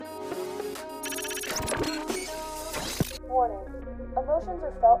Warning. Emotions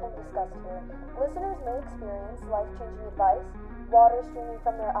are felt and discussed here. Listeners may experience life-changing advice, water streaming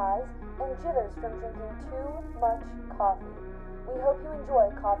from their eyes, and jitters from drinking too much coffee. We hope you enjoy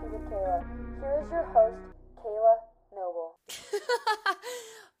Coffee with Kayla. Here is your host, Kayla Noble.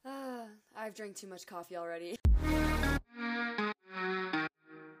 I've drank too much coffee already.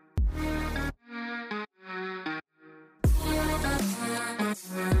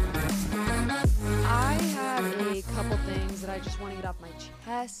 I have a couple things that I just want to get off my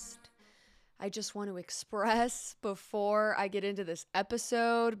chest. I just want to express before I get into this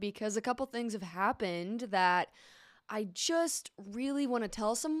episode, because a couple things have happened that I just really want to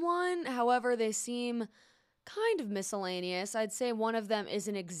tell someone. However, they seem kind of miscellaneous. I'd say one of them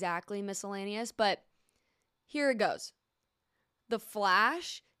isn't exactly miscellaneous, but here it goes. The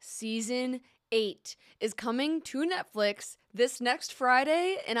Flash Season 8 is coming to Netflix this next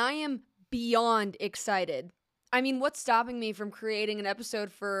Friday, and I am beyond excited. I mean, what's stopping me from creating an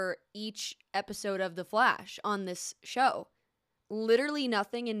episode for each episode of The Flash on this show? Literally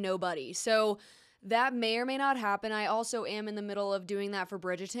nothing and nobody. So that may or may not happen. I also am in the middle of doing that for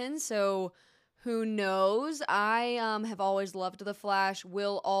Bridgerton, so who knows? I have always loved The Flash,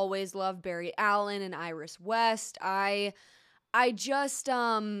 will always love Barry Allen and Iris West. I just,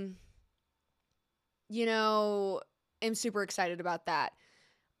 am super excited about that.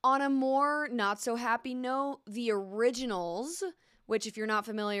 On a more not so happy note, The Originals, which if you're not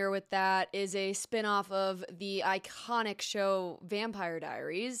familiar with that, is a spinoff of the iconic show Vampire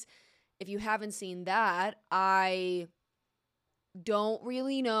Diaries. If you haven't seen that, I don't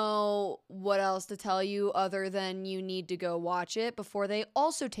really know what else to tell you other than you need to go watch it before they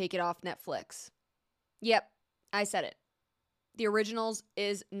also take it off Netflix. Yep, I said it. The Originals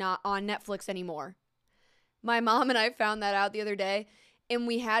is not on Netflix anymore. My mom and I found that out the other day, and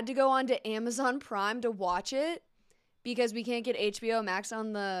we had to go onto Amazon Prime to watch it because we can't get HBO Max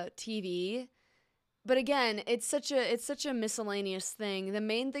on the TV. But again, it's such a miscellaneous thing. The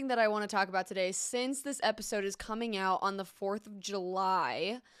main thing that I want to talk about today, since this episode is coming out on the 4th of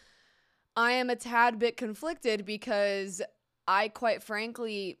July, I am a tad bit conflicted because I quite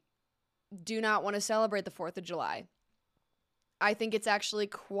frankly do not want to celebrate the 4th of July. I think it's actually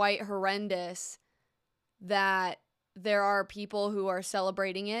quite horrendous that there are people who are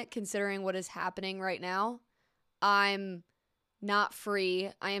celebrating it, considering what is happening right now. I'm not free,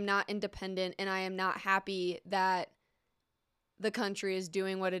 I am not independent, and I am not happy that the country is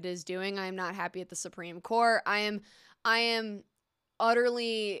doing what it is doing. I am not happy at the Supreme Court. I am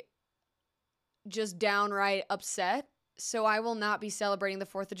utterly just downright upset, so I will not be celebrating the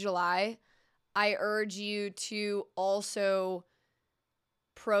 4th of July. I urge you to also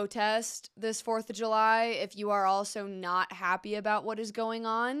protest this 4th of July if you are also not happy about what is going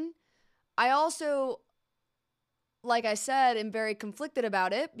on. I also, like I said, am very conflicted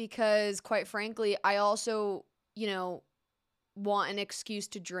about it because, quite frankly, I also, want an excuse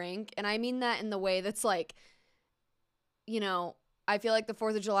to drink. And I mean that in the way that's like, I feel like the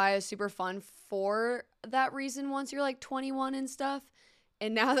 4th of July is super fun for that reason once you're like 21 and stuff.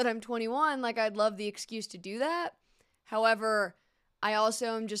 And now that I'm 21, like I'd love the excuse to do that. However, I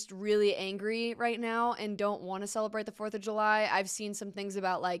also am just really angry right now and don't want to celebrate the 4th of July. I've seen some things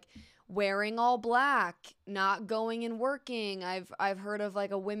about like wearing all black, not going and working. I've heard of like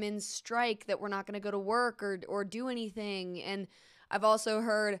a women's strike that we're not going to go to work or do anything. And I've also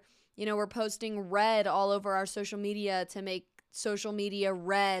heard, we're posting red all over our social media to make social media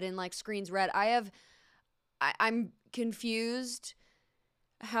red and like screens red. I'm confused.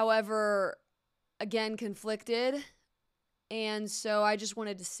 However, again, conflicted. And so I just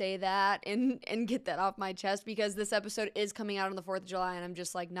wanted to say that and get that off my chest because this episode is coming out on the 4th of July and I'm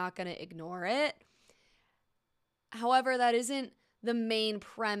just like not going to ignore it. However, that isn't the main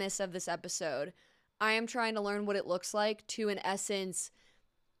premise of this episode. I am trying to learn what it looks like to, in essence,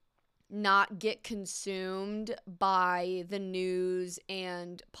 not get consumed by the news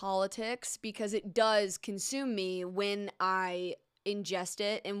and politics because it does consume me when I ingest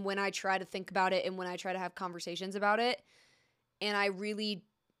it and when I try to think about it and when I try to have conversations about it. And I really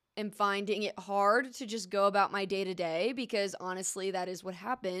am finding it hard to just go about my day-to-day because honestly, that is what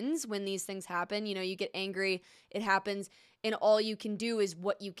happens when these things happen. You get angry, it happens, and all you can do is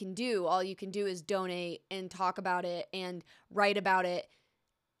what you can do. All you can do is donate and talk about it and write about it.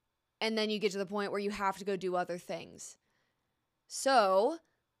 And then you get to the point where you have to go do other things. So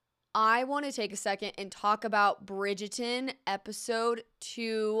I want to take a second and talk about Bridgerton episode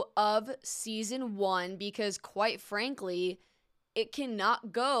 2 of season 1 because quite frankly, it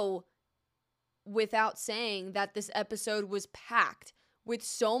cannot go without saying that this episode was packed with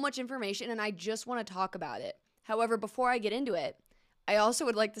so much information and I just want to talk about it. However, before I get into it, I also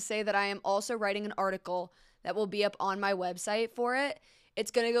would like to say that I am also writing an article that will be up on my website for it.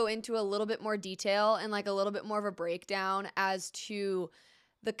 It's going to go into a little bit more detail and like a little bit more of a breakdown as to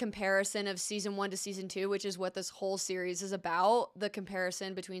the comparison of season 1 to season 2, which is what this whole series is about, the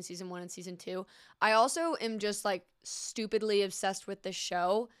comparison between season 1 and season 2. I also am just like stupidly obsessed with this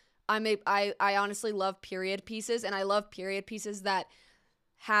show. I honestly love period pieces, and I love period pieces that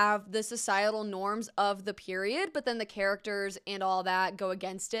have the societal norms of the period, but then the characters and all that go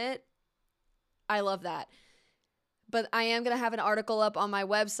against it. I love that. But I am going to have an article up on my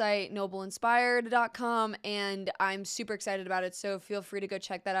website, nobleinspired.com, and I'm super excited about it, so feel free to go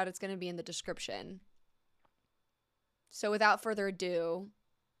check that out. It's going to be in the description. So without further ado,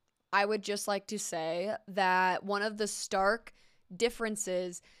 I would just like to say that one of the stark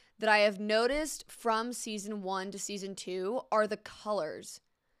differences that I have noticed from season 1 to season 2 are the colors.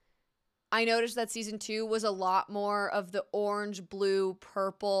 I noticed that season 2 was a lot more of the orange, blue,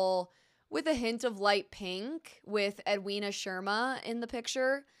 purple, with a hint of light pink with Edwina Sherma in the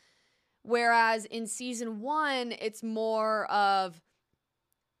picture. Whereas in season 1, it's more of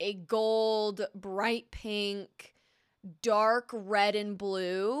a gold, bright pink, dark red and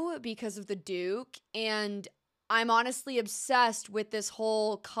blue because of the Duke. And I'm honestly obsessed with this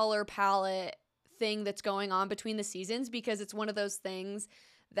whole color palette thing that's going on between the seasons, because it's one of those things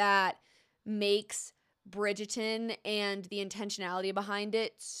that makes Bridgerton and the intentionality behind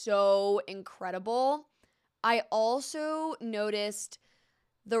it so incredible. I also noticed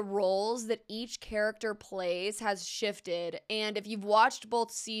the roles that each character plays has shifted, and if you've watched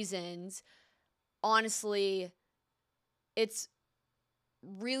both seasons, honestly, it's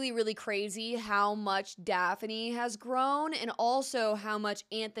really, really crazy how much Daphne has grown and also how much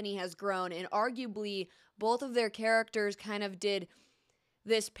Anthony has grown, and arguably both of their characters kind of did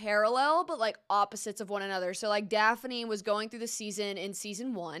this parallel, but like opposites of one another. So like Daphne was going through the season in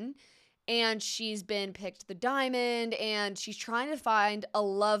season 1, and she's been picked the diamond, and she's trying to find a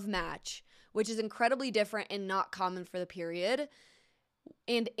love match, which is incredibly different and not common for the period.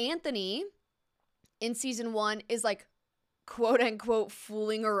 And Anthony in season 1 is like quote unquote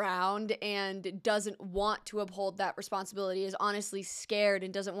fooling around and doesn't want to uphold that responsibility, is honestly scared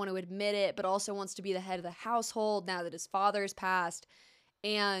and doesn't want to admit it, but also wants to be the head of the household now that his father's passed.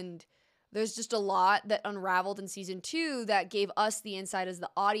 And there's just a lot that unraveled in season 2 that gave us the insight as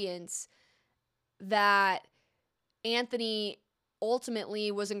the audience that Anthony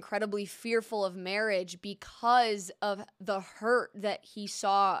ultimately was incredibly fearful of marriage because of the hurt that he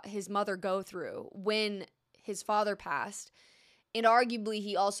saw his mother go through when his father passed. And arguably,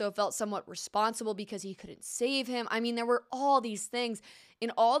 he also felt somewhat responsible because he couldn't save him. I mean, there were all these things,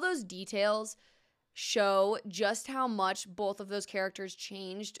 and all those details show just how much both of those characters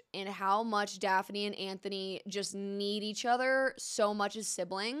changed and how much Daphne and Anthony just need each other so much as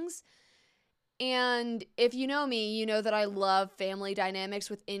siblings. And if you know me, you know that I love family dynamics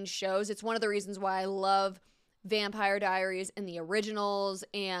within shows. It's one of the reasons why I love Vampire Diaries and the originals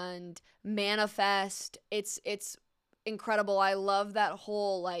and Manifest. It's incredible. I love that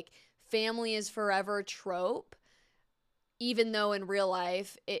whole like family is forever trope, even though in real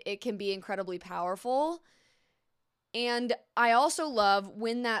life it can be incredibly powerful. And I also love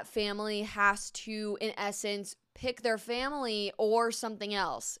when that family has to, in essence, pick their family or something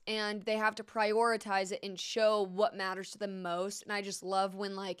else, and they have to prioritize it and show what matters to them most. And I just love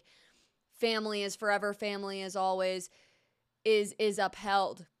when like family is forever, family is always is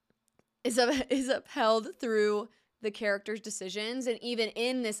upheld through the characters' decisions. And even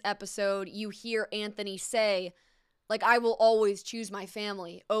in this episode, you hear Anthony say, like, I will always choose my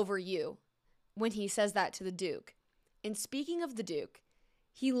family over you, when he says that to the Duke. And speaking of the Duke,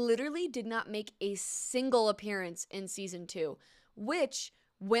 he literally did not make a single appearance in season 2, which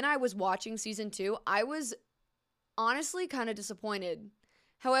when I was watching season 2, I was honestly kind of disappointed.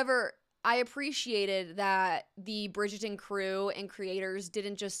 However, I appreciated that the Bridgerton crew and creators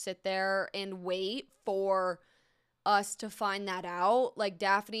didn't just sit there and wait for us to find that out. Like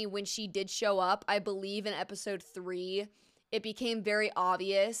Daphne, when she did show up, I believe in episode 3, it became very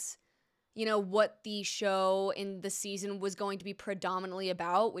obvious, you know, what the show in the season was going to be predominantly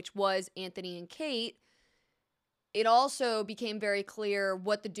about, which was Anthony and Kate. It also became very clear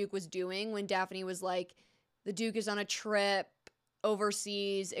what the Duke was doing when Daphne was like, the Duke is on a trip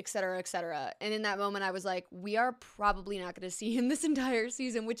overseas, etc., etc. And in that moment, I was like, we are probably not going to see him this entire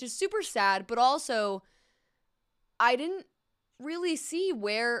season, which is super sad, but also I didn't really see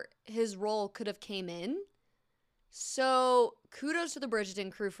where his role could have came in. So kudos to the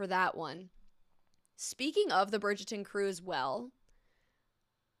Bridgerton crew for that one. Speaking of the Bridgerton crew as well,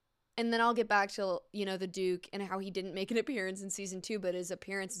 And then I'll get back to, the Duke and how he didn't make an appearance in season 2, but his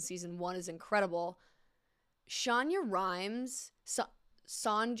appearance in season 1 is incredible. Shonda Rhimes,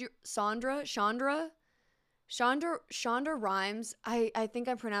 Shonda Rhimes, I think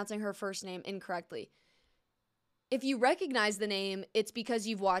I'm pronouncing her first name incorrectly. If you recognize the name, it's because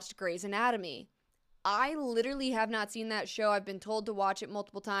you've watched Grey's Anatomy. I literally have not seen that show. I've been told to watch it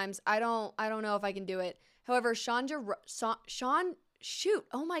multiple times. I don't know if I can do it. However, it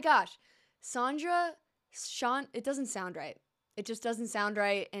doesn't sound right. It just doesn't sound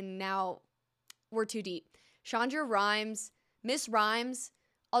right, and now we're too deep. Shonda Rhimes, Miss Rhimes,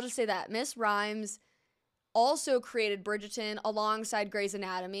 I'll just say that. Miss Rhimes also created Bridgerton alongside Grey's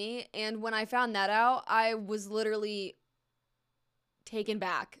Anatomy, and when I found that out, I was literally taken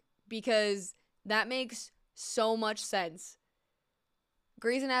back because that makes so much sense.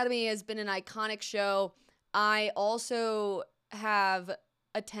 Grey's Anatomy has been an iconic show. I also have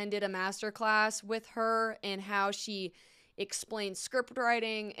attended a masterclass with her and how she explained script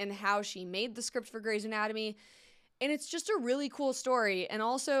writing and how she made the script for Grey's Anatomy. And it's just a really cool story. And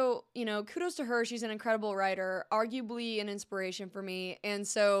also, kudos to her. She's an incredible writer, arguably an inspiration for me. And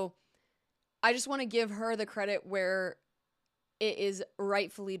so I just want to give her the credit where it is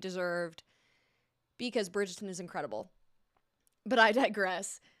rightfully deserved because Bridgerton is incredible. But I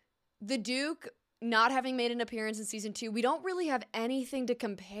digress. The Duke not having made an appearance in season 2, we don't really have anything to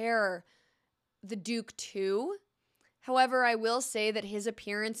compare the Duke to. However, I will say that his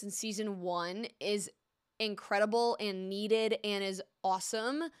appearance in season 1 is incredible and needed and is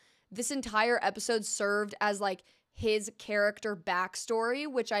awesome. This entire episode served as like his character backstory,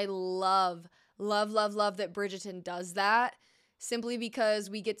 which I love that Bridgerton does that, simply because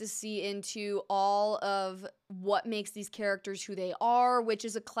we get to see into all of what makes these characters who they are, which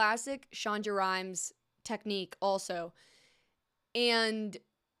is a classic Shonda Rhimes technique also. And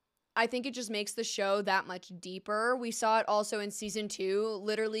I think it just makes the show that much deeper. We saw it also in season 2,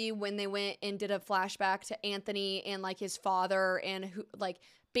 literally when they went and did a flashback to Anthony and like his father and who, like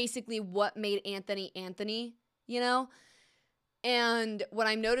basically what made Anthony, And what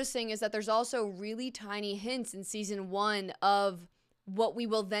I'm noticing is that there's also really tiny hints in season 1 of what we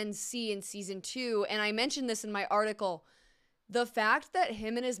will then see in season 2. And I mentioned this in my article. The fact that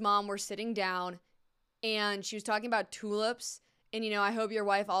him and his mom were sitting down and she was talking about tulips, and I hope your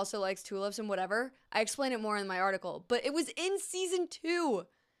wife also likes tulips and whatever. I explain it more in my article. But it was in season 2.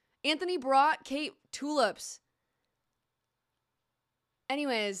 Anthony brought Kate tulips.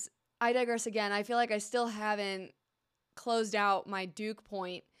 Anyways, I digress again. I feel like I still haven't closed out my Duke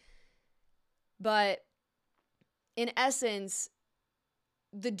point. But in essence,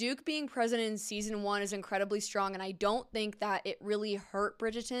 the Duke being present in season 1 is incredibly strong, and I don't think that it really hurt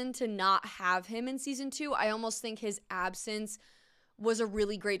Bridgerton to not have him in season 2. I almost think his absence was a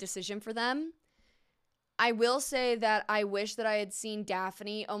really great decision for them. I will say that I wish that I had seen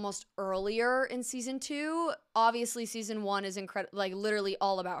Daphne almost earlier in season 2. Obviously, season 1 is literally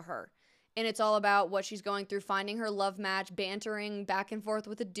all about her. And it's all about what she's going through, finding her love match, bantering back and forth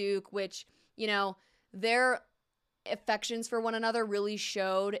with the Duke, which, their affections for one another really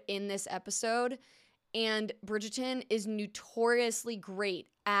showed in this episode. And Bridgerton is notoriously great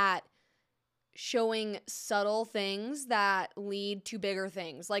at showing subtle things that lead to bigger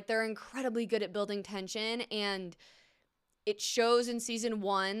things. Like, they're incredibly good at building tension, and it shows in season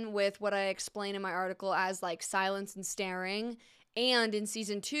 1 with what I explain in my article as like silence and staring, and in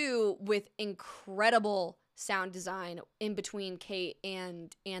season 2 with incredible sound design in between Kate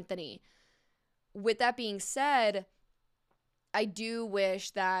and Anthony. With that being said, I do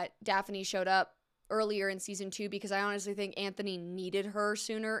wish that Daphne showed up earlier in season 2 because I honestly think Anthony needed her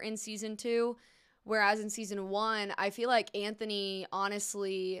sooner in season 2. Whereas in season 1, I feel like Anthony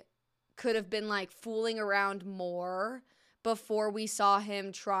honestly could have been like fooling around more before we saw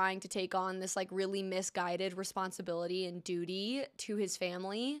him trying to take on this like really misguided responsibility and duty to his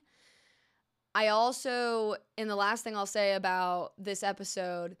family. I also, and the last thing I'll say about this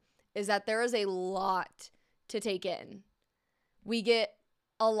episode is that there is a lot to take in. We get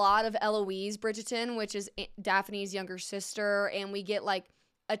a lot of Eloise Bridgerton, which is Daphne's younger sister, and we get like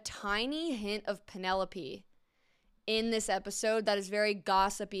a tiny hint of Penelope in this episode that is very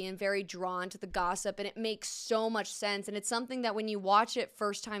gossipy and very drawn to the gossip, and it makes so much sense. And it's something that when you watch it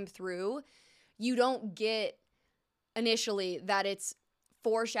first time through, you don't get initially that it's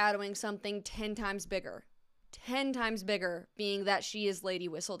foreshadowing something 10 times bigger. 10 times bigger, being that she is Lady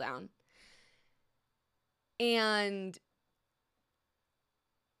Whistledown. And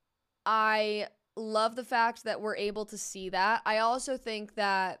I love the fact that we're able to see that. I also think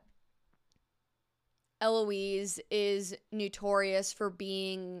that Eloise is notorious for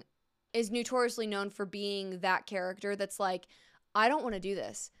being is notoriously known for being that character that's like, I don't want to do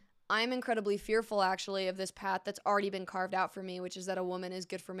this. I'm incredibly fearful, actually, of this path that's already been carved out for me, which is that a woman is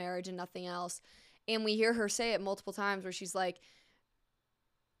good for marriage and nothing else. And we hear her say it multiple times where she's like,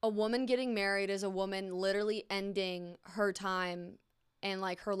 a woman getting married is a woman literally ending her time and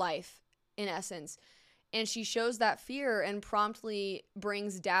like her life in essence. And she shows that fear and promptly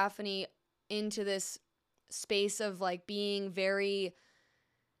brings Daphne into this space of like being very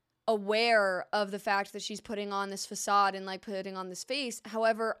aware of the fact that she's putting on this facade and like putting on this face.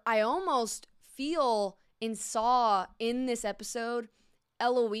 However, I almost feel and saw in this episode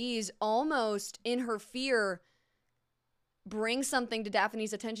Eloise almost in her fear bring something to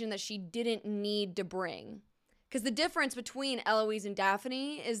Daphne's attention that she didn't need to bring. Because the difference between Eloise and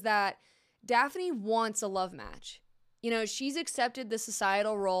Daphne is that Daphne wants a love match. You know, she's accepted the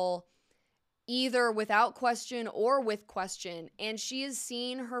societal role either without question or with question, and she has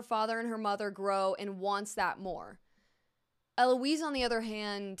seen her father and her mother grow and wants that more. Eloise, on the other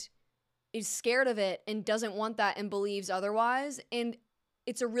hand, is scared of it and doesn't want that and believes otherwise, and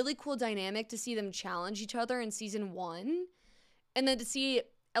it's a really cool dynamic to see them challenge each other in season 1, and then to see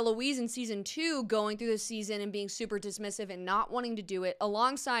Eloise in season 2 going through the season and being super dismissive and not wanting to do it,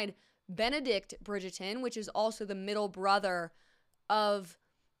 alongside Benedict Bridgerton, which is also the middle brother of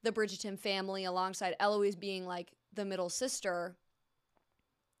the Bridgerton family, alongside Eloise being like the middle sister.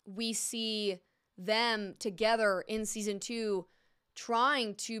 We see them together in season 2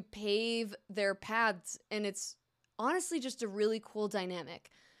 trying to pave their paths, and it's honestly just a really cool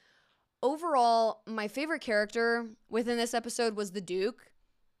dynamic. Overall, my favorite character within this episode was the Duke,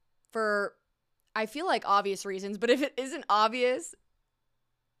 for I feel like obvious reasons, but if it isn't obvious,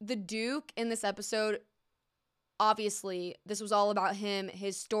 the Duke in this episode, obviously, this was all about him,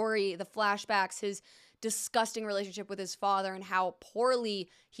 his story, the flashbacks, his disgusting relationship with his father and how poorly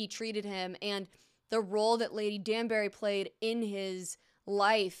he treated him, and the role that Lady Danbury played in his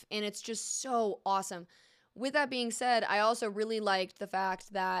life, and it's just so awesome. With that being said, I also really liked the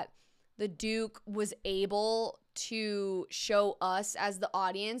fact that the Duke was able to show us as the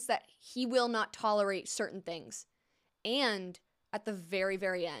audience that he will not tolerate certain things. And at the very,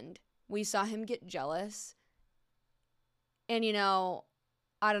 very end, we saw him get jealous. And, you know,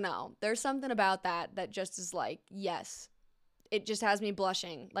 I don't know. There's something about that just is like, yes. It just has me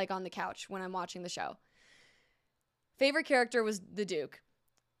blushing, like on the couch when I'm watching the show. Favorite character was the Duke.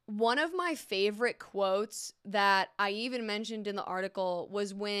 One of my favorite quotes that I even mentioned in the article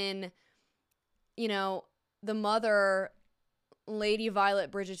was when, you know, the mother, Lady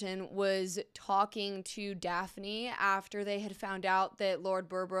Violet Bridgerton, was talking to Daphne after they had found out that Lord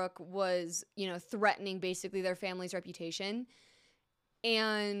Burbrook was, you know, threatening basically their family's reputation.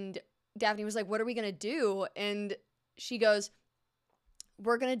 And Daphne was like, what are we going to do? And she goes,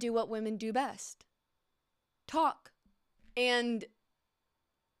 we're going to do what women do best. Talk. And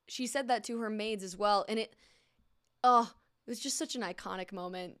she said that to her maids as well. And it was just such an iconic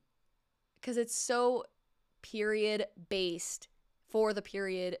moment because it's so period based for the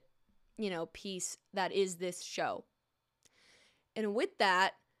period, you know, piece that is this show. And with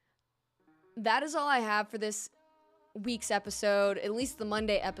that, that is all I have for this week's episode, at least the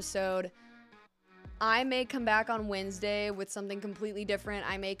Monday episode. I may come back on Wednesday with something completely different.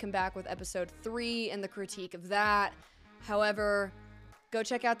 I may come back with episode 3 and the critique of that. However, go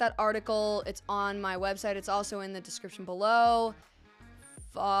check out that article. It's on my website. It's also in the description below.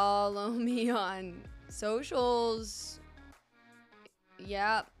 Follow me on socials.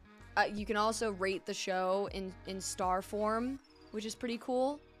 Yeah. You can also rate the show in star form, which is pretty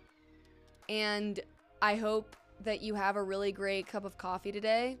cool. And I hope that you have a really great cup of coffee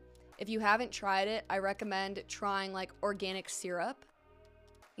today. If you haven't tried it, I recommend trying like organic syrup,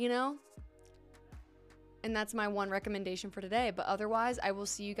 you know? And that's my one recommendation for today. But otherwise, I will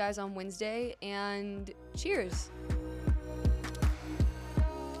see you guys on Wednesday, and cheers.